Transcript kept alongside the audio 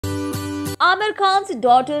Aamir Khan's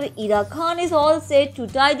daughter Ira Khan is all set to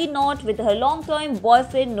tie the knot with her long-time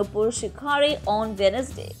boyfriend Nupur Sikhare on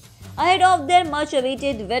Wednesday, ahead of their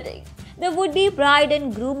much-awaited wedding. The would-be bride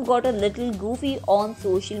and groom got a little goofy on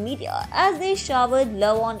social media as they showered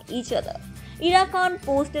love on each other. Ira Khan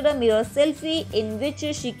posted a mirror selfie in which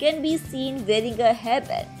she can be seen wearing a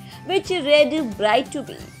hairband, which read "Bride to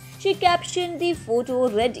be." She captioned the photo,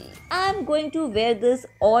 "Ready, I'm going to wear this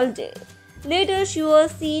all day." Later, she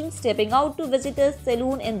was seen stepping out to visit a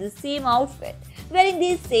salon in the same outfit, wearing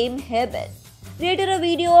the same hairband. Later, a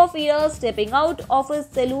video of Ira stepping out of a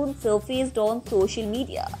salon surfaced on social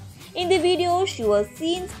media. In the video, she was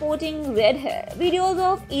seen sporting red hair. Videos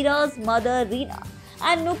of Ira's mother, Reena,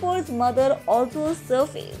 and Nupur's mother also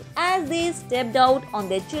surfaced as they stepped out on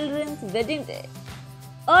their children's wedding day.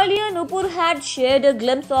 Earlier, Nupur had shared a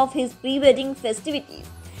glimpse of his pre-wedding festivities.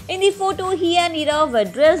 In the photo, he and Ira were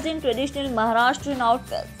dressed in traditional Maharashtrian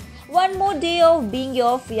outfits. "One more day of being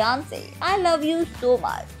your fiancé. I love you so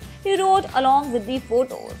much," he wrote along with the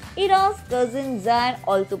photos. Ira's cousin Zain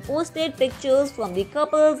also posted pictures from the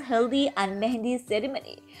couple's haldi and mehendi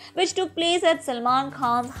ceremony, which took place at Salman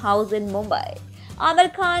Khan's house in Mumbai.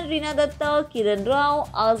 Aamir Khan, Reena Datta, Kiran Rao,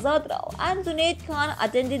 Azad Rao, and Junaid Khan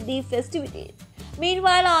attended the festivities.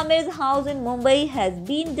 Meanwhile, Aamir's house in Mumbai has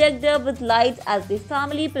been decked up with lights as the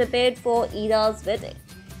family prepared for Ira's wedding.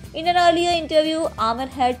 In an earlier interview, Aamir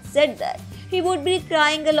had said that he would be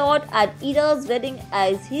crying a lot at Ira's wedding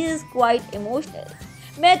as he is quite emotional.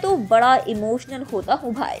 "मैं तो बड़ा emotional होता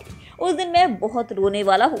हूँ भाई, उस दिन मैं बहुत रोने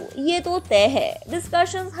वाला हूँ, ये तो तय है."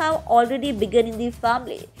 Discussions have already begun in the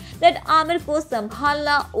family that Aamir को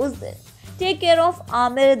संभालना उस दिन. "Take care of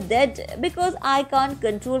Aamir that day because I can't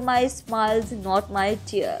control my smiles, not my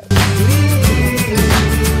tears."